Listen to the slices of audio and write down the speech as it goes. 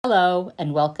Hello,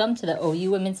 and welcome to the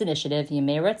OU Women's Initiative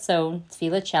Yemei Ratzon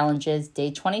Tefillah Challenges Day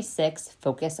 26,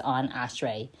 Focus on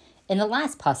Ashrei. In the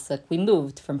last pasuk, we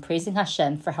moved from praising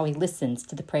Hashem for how he listens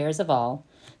to the prayers of all,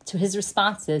 to his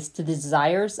responses to the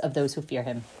desires of those who fear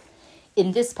him.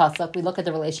 In this pasuk, we look at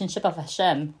the relationship of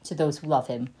Hashem to those who love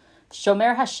him.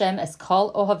 Shomer Hashem es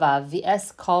kol ohavav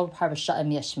v'es kol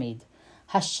harasha'im yashmid.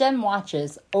 Hashem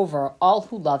watches over all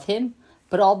who love him,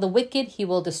 but all the wicked he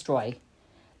will destroy.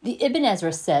 The Ibn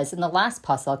Ezra says in the last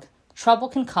pasuk, trouble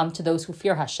can come to those who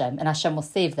fear Hashem, and Hashem will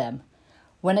save them.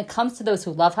 When it comes to those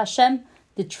who love Hashem,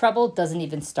 the trouble doesn't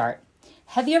even start.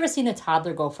 Have you ever seen a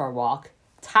toddler go for a walk?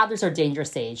 Toddlers are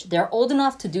dangerous age. They're old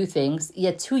enough to do things,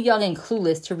 yet too young and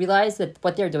clueless to realize that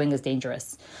what they're doing is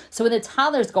dangerous. So when the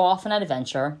toddlers go off on an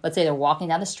adventure, let's say they're walking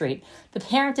down the street, the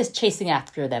parent is chasing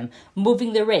after them,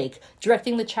 moving the rake,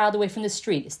 directing the child away from the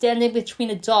street, standing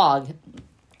between a dog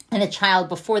and a child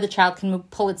before the child can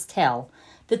pull its tail.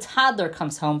 The toddler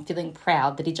comes home feeling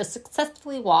proud that he just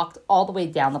successfully walked all the way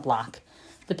down the block.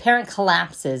 The parent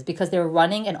collapses because they were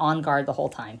running and on guard the whole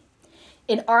time.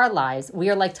 In our lives, we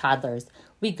are like toddlers.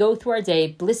 We go through our day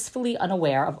blissfully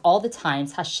unaware of all the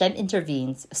times Hashem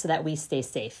intervenes so that we stay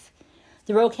safe.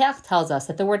 The Rokeach tells us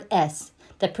that the word es,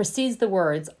 that precedes the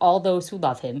words all those who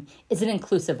love him, is an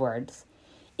inclusive word.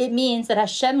 It means that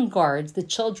Hashem guards the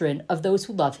children of those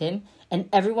who love him and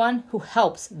everyone who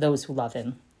helps those who love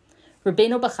him.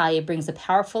 Rabbeinu Bachai brings a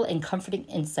powerful and comforting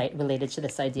insight related to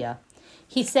this idea.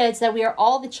 He says that we are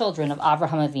all the children of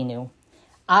Avraham Avinu.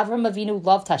 Avraham Avinu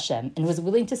loved Hashem and was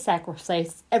willing to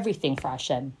sacrifice everything for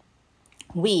Hashem.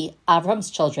 We, Avraham's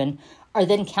children, are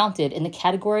then counted in the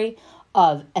category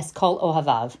of Eskol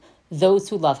Ohavav, those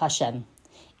who love Hashem.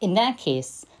 In that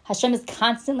case, Hashem is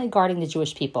constantly guarding the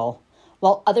Jewish people.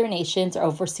 While other nations are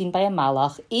overseen by a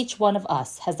malach, each one of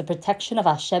us has the protection of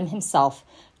Hashem himself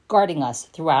guarding us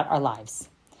throughout our lives.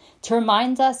 To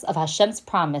remind us of Hashem's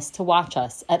promise to watch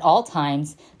us at all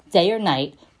times, day or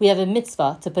night, we have a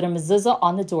mitzvah to put a mezuzah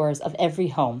on the doors of every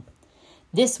home.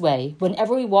 This way,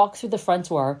 whenever we walk through the front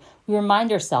door, we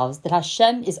remind ourselves that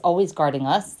Hashem is always guarding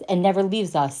us and never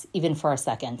leaves us even for a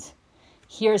second.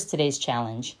 Here's today's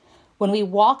challenge. When we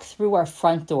walk through our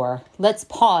front door, let's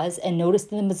pause and notice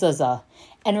the mezuzah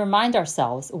and remind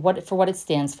ourselves for what it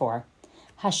stands for.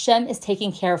 Hashem is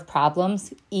taking care of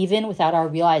problems even without our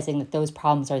realizing that those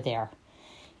problems are there.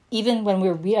 Even when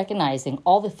we're recognizing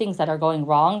all the things that are going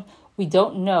wrong, we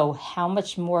don't know how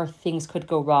much more things could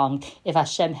go wrong if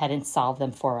Hashem hadn't solved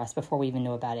them for us before we even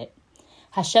knew about it.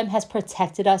 Hashem has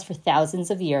protected us for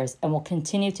thousands of years and will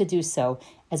continue to do so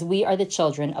as we are the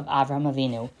children of Avraham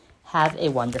Avinu. Have a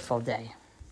wonderful day.